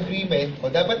non-compete agreement, o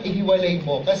dapat ihiwalay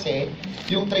mo kasi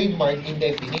yung trademark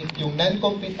indefinite. Yung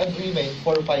non-compete agreement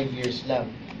for 5 years lang.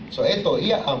 So, ito,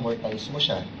 i-amortize mo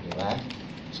siya. Di ba?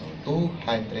 So,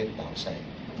 200,000.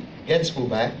 Gets po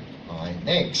ba? Okay,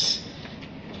 next.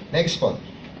 Next po.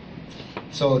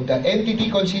 So, the entity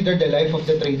considered the life of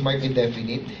the trademark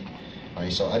indefinite.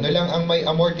 Okay, so ano lang ang may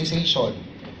amortization?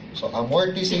 So,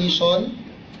 amortization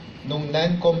nung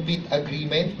non-compete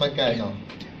agreement, magkano?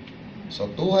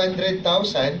 So,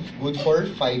 200,000, good for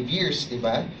 5 years, di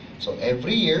ba? So,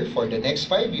 every year, for the next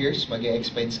 5 years,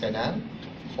 mag-e-expense ka ng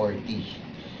 40.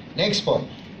 Next po.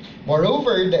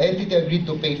 Moreover, the entity agreed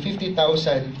to pay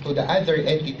 50,000 to the other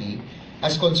entity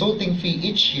as consulting fee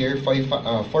each year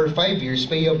for 5 years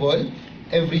payable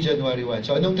every January 1.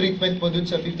 So, anong treatment mo dun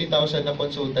sa 50,000 na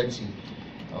consultancy?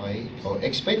 Okay? So,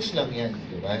 expense lang yan.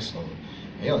 Diba? So,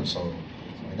 ayun. So,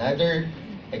 another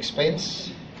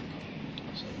expense.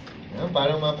 So, ayun,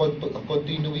 parang mga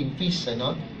continuing fees,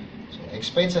 ano? So,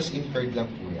 expenses incurred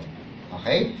lang po yan.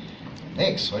 Okay?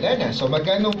 Next, wala na. So,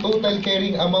 magkano total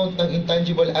carrying amount ng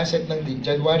intangible asset ng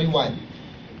January 1?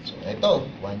 So, ito,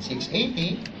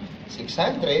 1,680,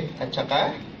 600, at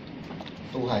saka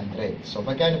 200. So,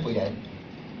 magkano po yan?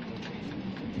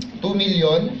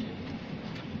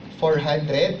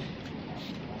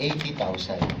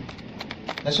 2,480,000.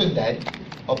 Nasundan?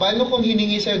 O paano kung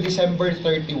hiningi sa'yo December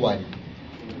 31?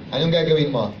 Anong gagawin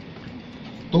mo?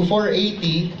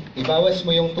 2,480, ibawas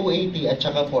mo yung 280 at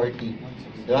saka 40.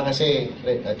 Diba? Kasi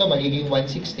ito magiging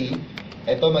 160,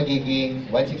 ito magiging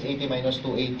 1,680 minus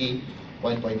 280,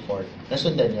 1.4.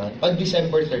 Nasundan yun? Pag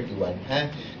December 31, ha?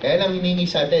 Kaya lang hiningi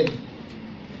sa atin,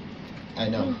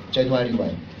 January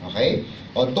 1. Okay?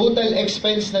 O total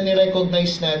expense na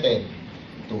ni-recognize natin,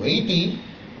 280,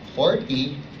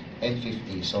 40, and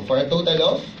 50. So, for a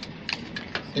total of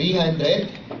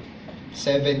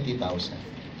 370,000.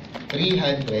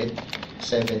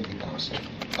 370,000.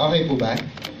 Okay po ba?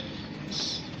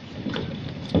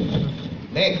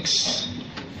 Next.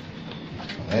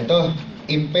 Ito,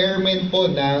 impairment po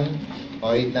ng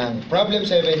problem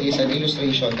 7 is an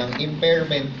illustration ng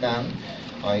impairment ng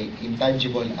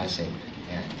intangible asset.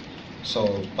 Yan.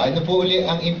 So, paano po uli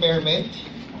ang impairment?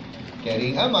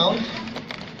 Carrying amount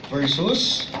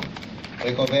versus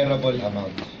recoverable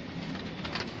amount.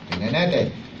 Tingnan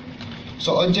natin.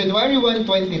 So, on January 1,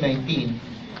 2019,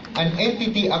 an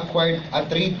entity acquired a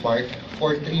trademark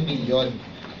for 3 million.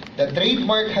 The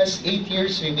trademark has 8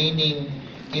 years remaining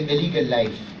in the legal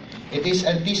life. It is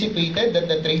anticipated that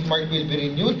the trademark will be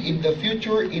renewed in the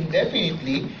future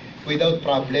indefinitely without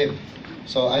problem.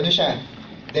 So, ano siya?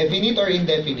 Definite or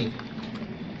indefinite?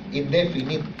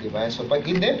 Indefinite, di ba? So, pag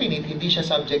indefinite, hindi siya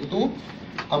subject to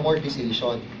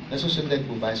amortization. Nasusundan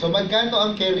po ba? So, magkano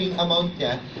ang carrying amount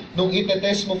niya nung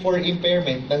itetest mo for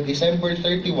impairment ng December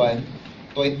 31,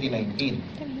 2019?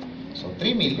 So,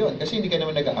 3 million kasi hindi ka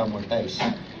naman nag-amortize.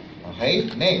 Okay?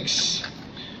 Next.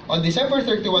 On December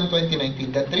 31,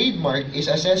 2019, the trademark is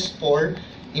assessed for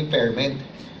impairment.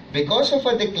 Because of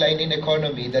a decline in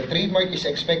economy, the trademark is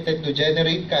expected to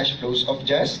generate cash flows of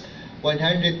just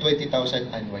 120,000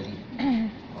 annually.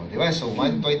 O, di ba? So,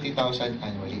 120,000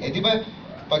 annually. Eh, di ba,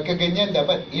 pagka ganyan,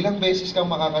 dapat ilang beses kang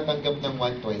makakatanggap ng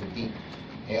 120?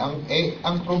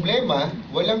 Ang problema,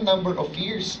 walang number of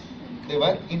years. Di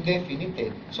ba?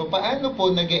 Indefinite. So, paano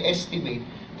po nag-estimate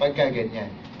pagka ganyan?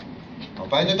 O,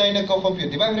 paano tayo nagko-compute?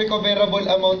 Di ba, ang recoverable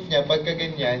amount niya, pagka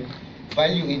ganyan,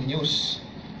 value in use.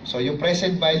 So, yung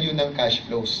present value ng cash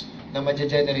flows na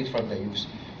ma-generate from the use.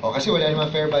 O, kasi wala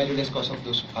naman fair value less cost of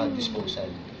disposal.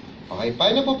 Okay,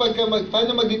 paano po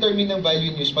paano mag-determine ng value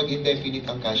in use pag indefinite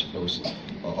ang cash flows?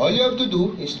 All you have to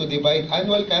do is to divide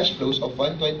annual cash flows of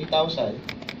 120,000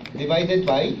 divided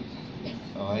by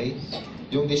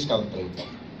yung discount rate.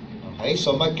 Okay,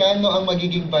 so magkano ang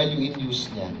magiging value in use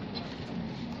niya?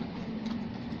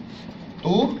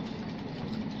 2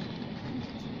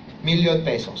 million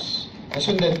pesos.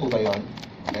 Nasundan po ba yun?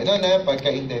 Ganun na,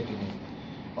 pagka-indefinite.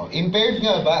 Impaired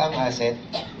nga ba ang asset?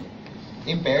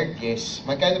 Impaired, yes.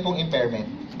 Magkano pong impairment?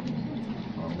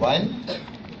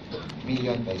 1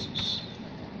 million pesos.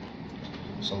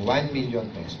 So, 1 million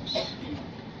pesos.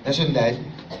 Nasundan?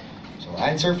 So,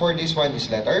 answer for this one is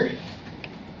letter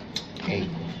A.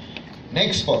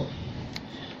 Next po.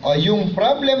 Yung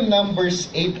problem numbers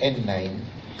 8 and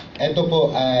 9, ito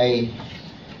po ay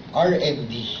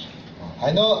R&D.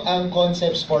 Ano ang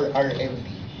concepts for R&D?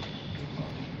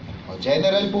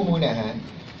 General po muna ha.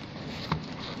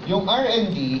 Yung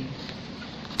R&D,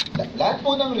 lahat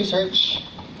po ng research,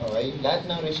 okay? Lahat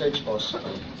ng research cost,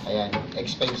 ayan,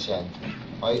 expense yan.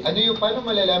 Okay, ano yung, paano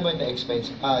malalaman na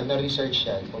expense, na research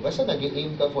yan? O basta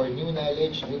nag-aim ka for new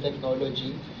knowledge, new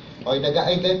technology, okay,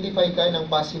 nag-identify ka ng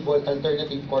possible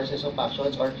alternative courses of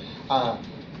actions, or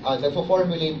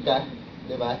nagpo-formulate ka,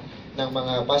 di ba, ng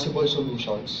mga possible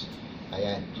solutions.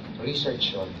 Ayan,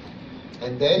 research yun.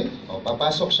 And then,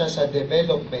 papasok siya sa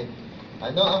development.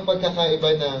 Ano ang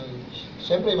pagkakaiba ng,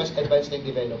 siyempre, mas advanced na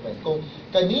development. Kung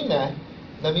kanina,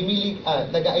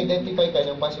 nag-identify ka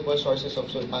ng possible sources of,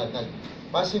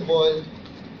 possible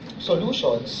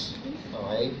solutions,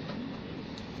 okay?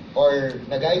 Or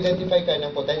nag-identify ka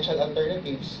ng potential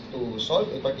alternatives to solve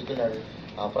a particular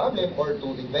problem or to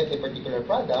invent a particular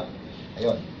product,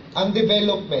 ayun. Ang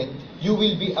development, you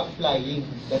will be applying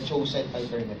the chosen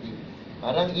alternative.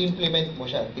 Parang implement mo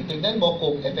siya. Titignan mo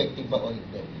kung effective ba o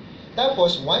hindi.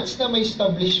 Tapos, once na may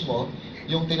establish mo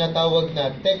yung tinatawag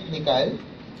na technical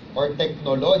or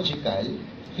technological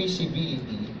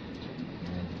feasibility,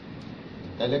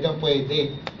 talagang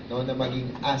pwede, no, na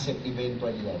maging asset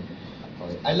eventually yan.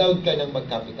 Okay. Allowed ka nang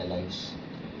mag-capitalize.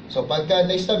 So, pagka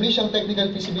na-establish ang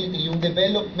technical feasibility, yung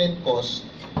development cost,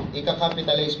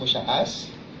 ika-capitalize mo siya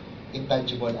as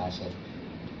intangible asset.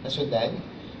 Nasundan?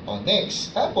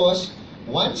 Next. Tapos,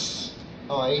 once,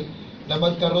 okay, na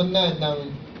magkaroon na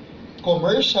ng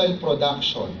commercial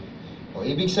production,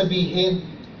 ibig sabihin,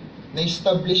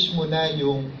 na-establish mo na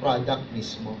yung product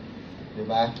mismo.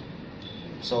 Diba?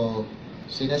 So,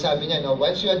 sinasabi niya, no,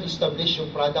 once you have established yung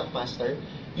product master,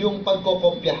 yung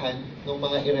pagkokopyahan ng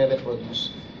mga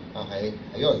i-reproduce. Okay?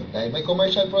 Ayun. Dahil may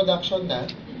commercial production na,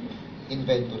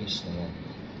 inventories na yan.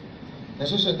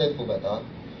 Nasusundan po ba ito?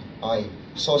 Okay.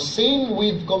 So, same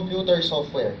with computer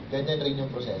software. Ganyan rin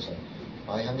yung proseso.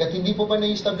 Okay. Hanggat hindi po pa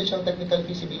na-establish ang technical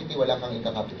feasibility, wala kang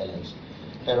ika-capitalize.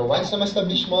 Pero once na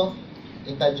ma-establish mo,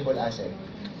 intangible asset.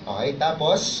 Okay.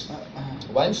 Tapos,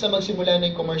 once na magsimula na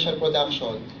yung commercial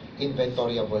production,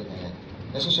 inventoriable na yan.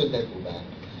 Nasusundan po ba?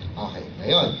 Okay.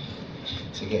 Ngayon,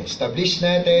 sige, establish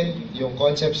natin yung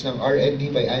concepts ng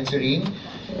R&D by answering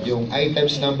yung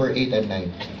items number 8 and 9.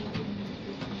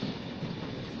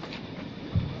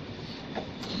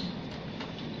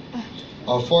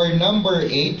 For number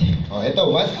 8, ito,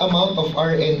 what amount of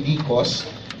R&D cost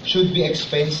should be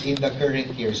expensed in the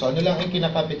current year? So, ano lang ang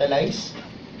kinakapitalize?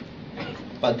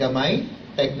 Pagka may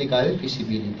technical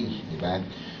feasibility. Diba?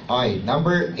 Okay,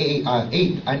 number 8.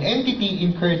 An entity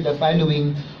incurred the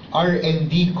following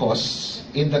R&D costs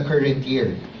in the current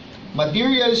year.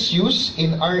 Materials used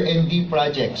in R&D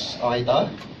projects. Okay ito?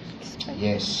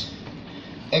 Yes.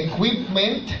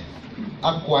 Equipment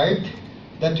acquired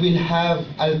that will have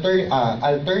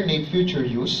alternate future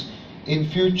use in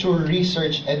future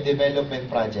research and development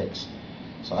projects.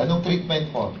 So, anong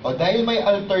treatment mo? Dahil may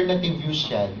alternative use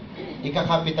yan,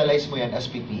 ika-capitalize mo yan as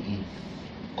PPE.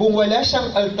 Kung wala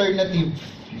siyang alternative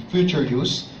future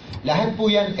use, lahat po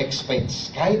yan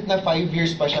expense. Kahit na 5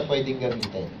 years pa siya pwedeng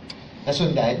gamitin.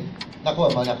 Nasundan?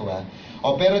 Nakuha mo, nakuha.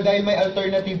 Pero dahil may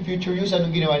alternative future use, anong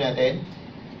ginawa natin?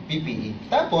 PPE.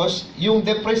 Tapos, yung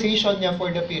depreciation niya for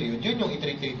the period, yun yung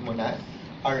i-treat mo na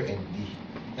R&D.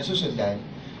 Nasusundan?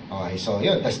 Okay, so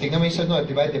yun. Tapos tingnan mo yung sunod,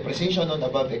 di ba? Depreciation on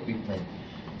above equipment.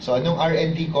 So, anong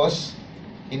R&D cost?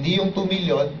 Hindi yung 2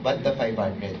 million, but the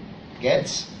 500.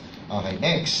 Gets? Okay,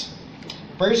 next.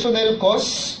 Personnel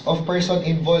costs of person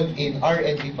involved in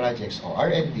R&D projects. O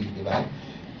R&D, di ba?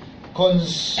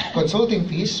 Consulting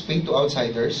fees paid to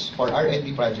outsiders for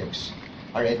R&D projects.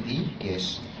 R&D,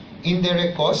 yes.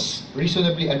 Indirect costs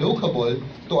reasonably allocable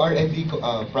to R&D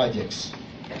projects.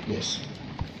 Yes.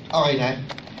 Okay na.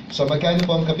 So, magkano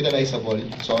po ang capitalizable?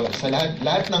 So, sa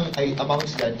lahat ng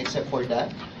amounts dyan except for the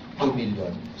 2 million.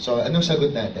 So, anong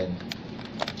sagot natin?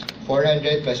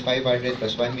 400 plus 500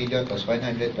 plus 1 million plus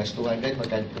 100 plus 200,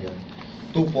 magkano po yun?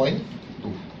 2.2.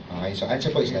 Okay, so answer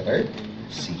po is letter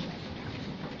C.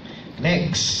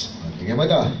 Next, tingnan mo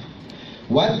to.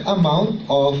 What amount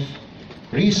of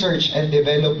research and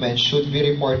development should be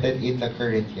reported in the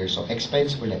current year? So,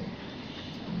 expense ulit.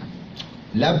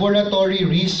 Laboratory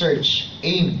research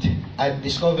aimed at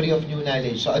discovery of new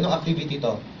knowledge. So, anong activity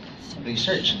to?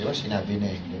 Research, di ba? Sinabi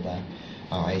na di ba?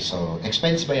 Okay, so,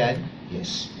 expense ba yan?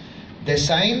 Yes.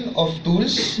 Design of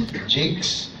tools,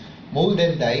 jigs, mold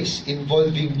and dies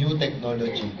involving new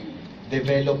technology.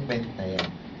 Development na yan.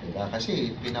 Diba?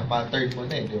 Kasi pinapattern mo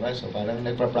na di ba? So parang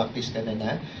nagpa-practice ka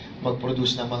na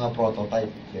mag-produce ng mga prototype,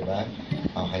 di ba?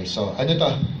 Okay, so ano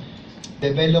to?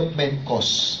 Development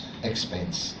cost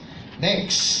expense.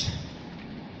 Next,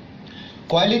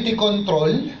 quality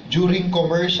control during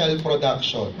commercial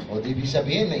production. O ibig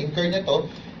sabihin na incur na to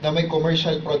na may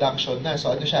commercial production na.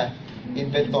 So ano siya?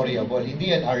 Inventoryable.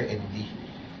 Hindi yan R&D.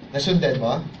 Nasundan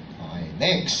mo? Okay,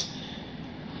 next.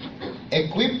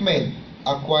 Equipment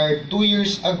acquired 2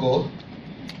 years ago,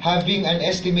 having an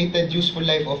estimated useful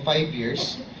life of 5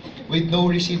 years, with no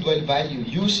residual value,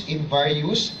 used in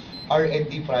various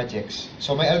R&D projects.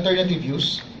 So, may alternative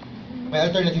use? May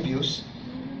alternative use?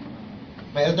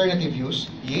 May alternative use?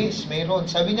 Yes, mayroon.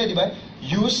 Sabi niya, di ba?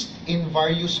 Used in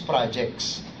various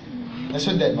projects.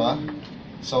 Nasundan mo?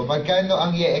 So, magkano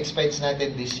ang i-expense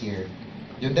natin this year?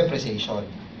 Yung depreciation.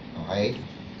 Okay?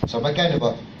 So, magkano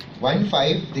ba?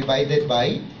 1.5 divided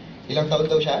by ilang taon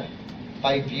daw siya?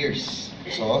 5 years.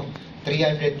 So,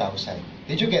 300,000.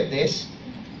 Did you get this?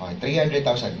 Okay,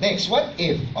 300,000. Next, what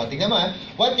if? O, tingnan mo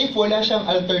what if wala siyang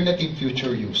alternative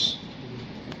future use?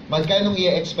 Magkano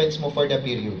i-expense mo for the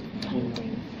period?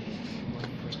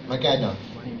 Magkano?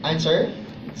 Answer?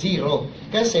 0.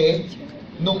 Kasi,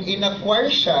 nung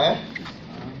in-acquire siya,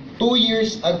 2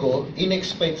 years ago,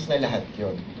 in-expense na lahat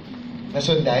yon.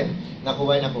 Nasundan?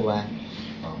 Nakuha.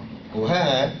 O, kuha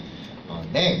ha?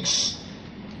 Next.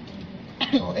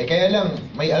 Kaya lang,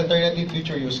 may alternative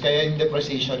future use, kaya yung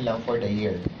depreciation lang for the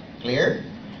year. Clear?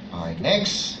 Okay,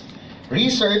 next.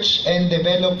 Research and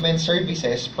development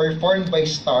services performed by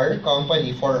Star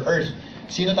Company for Earth.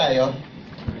 Sino tayo?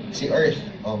 Si Earth.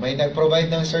 May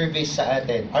nag-provide ng service sa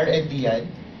atin. R&D yan?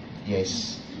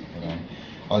 Yes. Diba?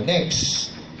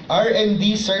 Next.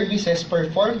 R&D services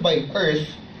performed by Earth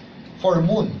for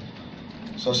Moon.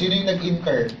 So, sino yung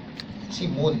nag-incur? Si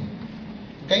Moon.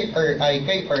 Kay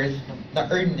Earth,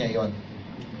 na-earn niya yon.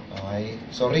 Okay?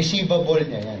 So, receivable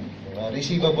niya yan. Diba?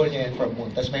 Receivable niya yan from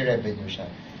Moon. Tapos may revenue siya.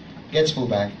 Gets po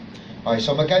ba? Okay,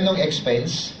 so magkano ang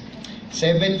expense?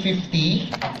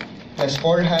 750 plus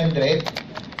 400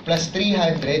 plus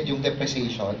 300 yung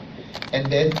depreciation and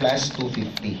then plus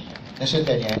 250.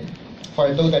 Nasundan yan?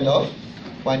 For a total of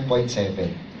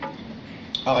 1.7.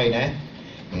 Okay na?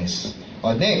 Yes.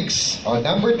 Next.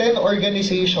 Number 10,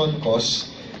 organization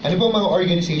costs. Ano bang mga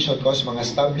organization costs? Mga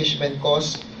establishment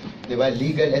costs, di ba?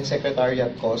 Legal and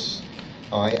secretariat costs.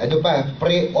 Okay. Ano pa?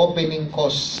 Pre-opening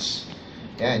costs.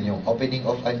 Yan, yung opening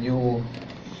of a new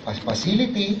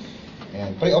facility.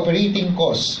 Yan. Pre-operating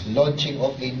costs. Launching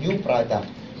of a new product.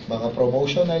 Mga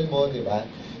promotional mo, di ba?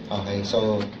 Okay.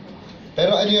 So,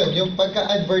 pero ano yun? Yung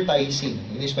pagka-advertising,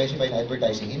 hindi specify na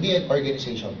advertising, hindi yan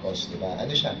organization cost, di ba?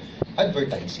 Ano siya?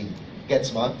 Advertising.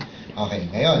 Gets mo? Okay,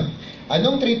 ngayon.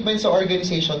 Anong treatment sa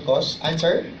organization cost?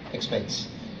 Answer? Expense.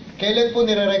 Kailan po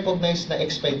nire-recognize na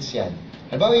expense yan?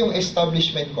 Halimbawa yung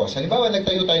establishment cost. Halimbawa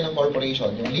nagtayo tayo ng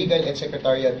corporation, yung legal and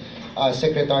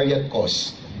secretariat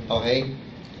cost. Okay?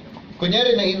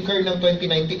 Kunyari na-incur ng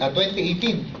 2018.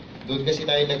 Doon kasi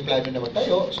tayo nagplano na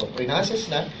magtayo. So, pre-process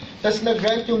na. Tapos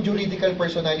nag-grant yung juridical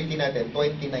personality natin,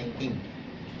 2019.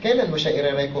 Kailan mo siya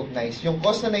i-recognize? Yung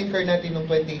cost na na-incur natin noong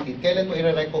 2018, kailan mo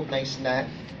i-recognize na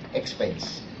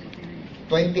expense?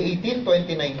 2018,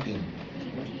 2019.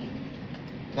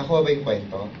 Nakuha ba yung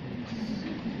kwento?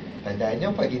 Tandaan nyo,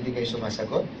 pag hindi kayo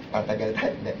sumasagot, patagal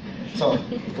tayo. So,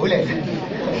 ulit.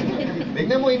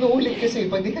 Bignan mo, inuulit kasi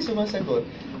pag hindi ka sumasagot.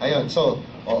 Ayun, so,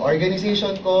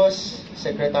 organization costs,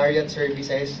 secretariat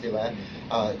services, di ba?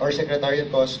 Or secretariat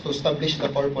costs to establish the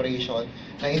corporation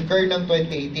na incur ng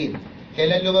 2018.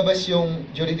 Kailan lumabas yung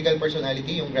juridical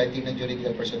personality, yung granting ng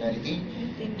juridical personality?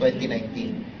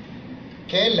 2019.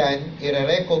 Kailan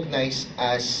i-recognize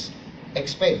as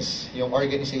expense yung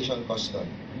organization cost doon?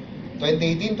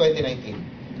 2018, 2019.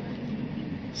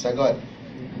 Sagot.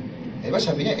 Diba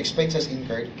sabi niya, expenses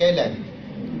incurred. Kailan?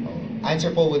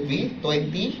 Answer po would be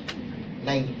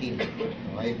 2019.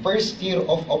 Okay? First year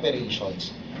of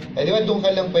operations. Di ba doon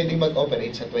ka lang pwedeng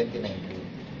mag-operate sa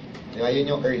 2019? Di ba? Yun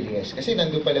yung earliest. Kasi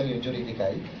nandun pa lang yung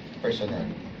juridical personnel.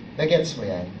 Nagets mo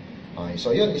yan? Okay,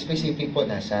 so yun, specific po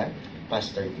nasa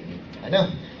past 38. Ano?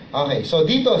 Okay, so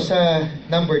dito sa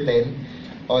number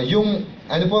 10, yung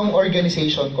ano po ang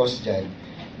organization cost dyan?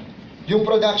 Yung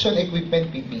production equipment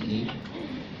PPE,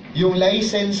 yung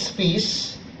license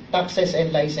fees, taxes and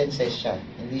licenses siya.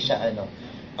 Hindi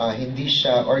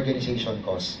siya organization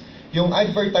cost. Yung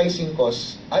advertising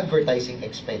cost, advertising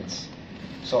expense.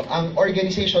 So, ang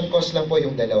organization cost lang po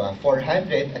yung dalawa,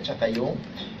 400 at saka yung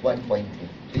 1.2.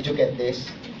 Did you get this?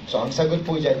 So, ang sagot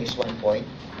po dyan is 1.6.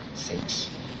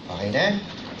 Okay na?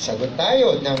 Sagot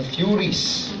tayo ng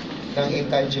theories ng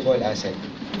intangible asset.